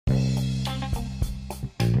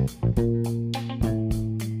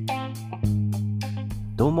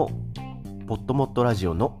どうも、ポットモットラジ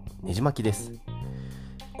オのねじまきです。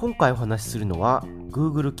今回お話しするのは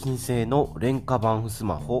Google 金製の廉価版ス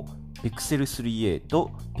マホ Pixel3a と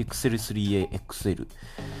Pixel3a XL、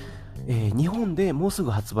日本でもうすぐ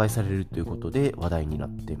発売されるということで話題になっ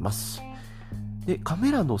ています。で、カメ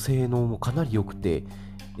ラの性能もかなり良くて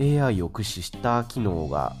AI を駆使した機能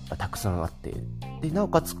がたくさんあって、でなお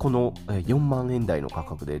かつこの4万円台の価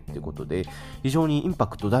格でということで非常にインパ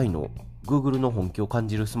クト大の Google の本気を感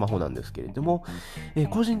じるスマホなんですけれども、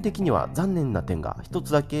個人的には残念な点が一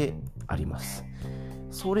つだけあります。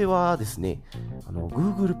それはですね、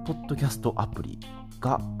Google ポッドキャストアプリ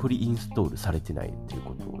がプリインストールされてないという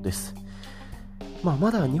ことです。ま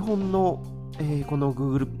だ日本の、この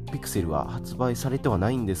Google Pixel は発売されては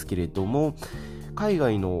ないんですけれども、海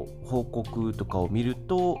外の報告とかを見る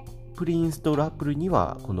とプリインストールアプリに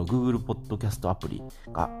はこの Google ポッドキャストアプリ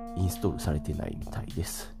がインストールされてないみたいで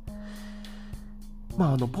す。ポ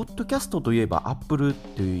ッドキャストといえば Apple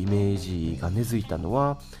というイメージが根付いたの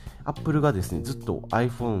は Apple がですねずっと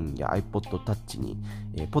iPhone や iPod Touch に、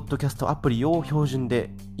ポッドキャストアプリを標準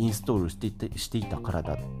でインストールしていたから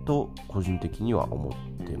だと個人的には思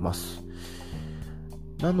ってます。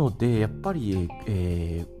なのでやっぱり、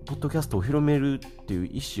ポッドキャストを広めるっていう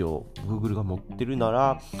意思を Google が持ってるな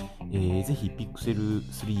ら、ぜひ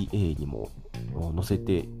Pixel3a にも載せ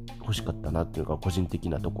て欲しかったなっていうのが個人的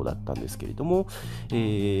なとこだったんですけれども、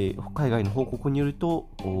海外の報告によると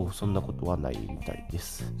そんなことはないみたいで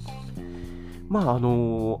す。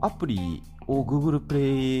アプリを Google プ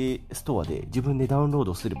レイストアで自分でダウンロー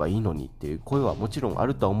ドすればいいのにっていう声はもちろんあ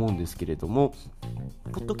るとは思うんですけれども、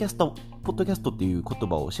ポッドキャストっていう言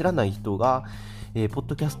葉を知らない人が、ポッ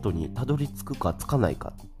ドキャストにたどり着くかつかない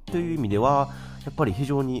かという意味ではやっぱり非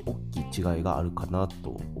常に大きい違いがあるかな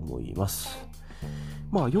と思います。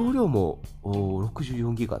容量も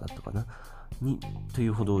64ギガだったかなとい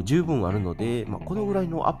うほど十分あるので、このぐらい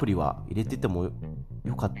のアプリは入れてても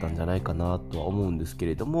良かったんじゃないかなとは思うんですけ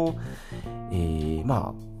れども、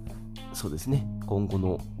そうですね、今後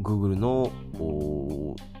の Google の意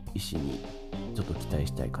思にちょっと期待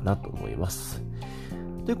したいかなと思います。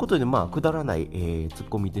ということで、くだらない、ツッ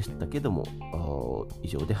コミでしたけども、以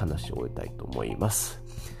上で話を終えたいと思います。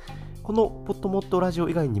このポッドモットラジオ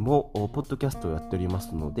以外にもポッドキャストをやっておりま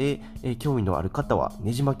すので、興味のある方は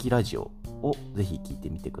ねじまきラジオをぜひ聞いて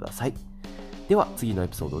みてください。では次のエ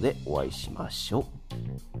ピソードでお会いしましょう。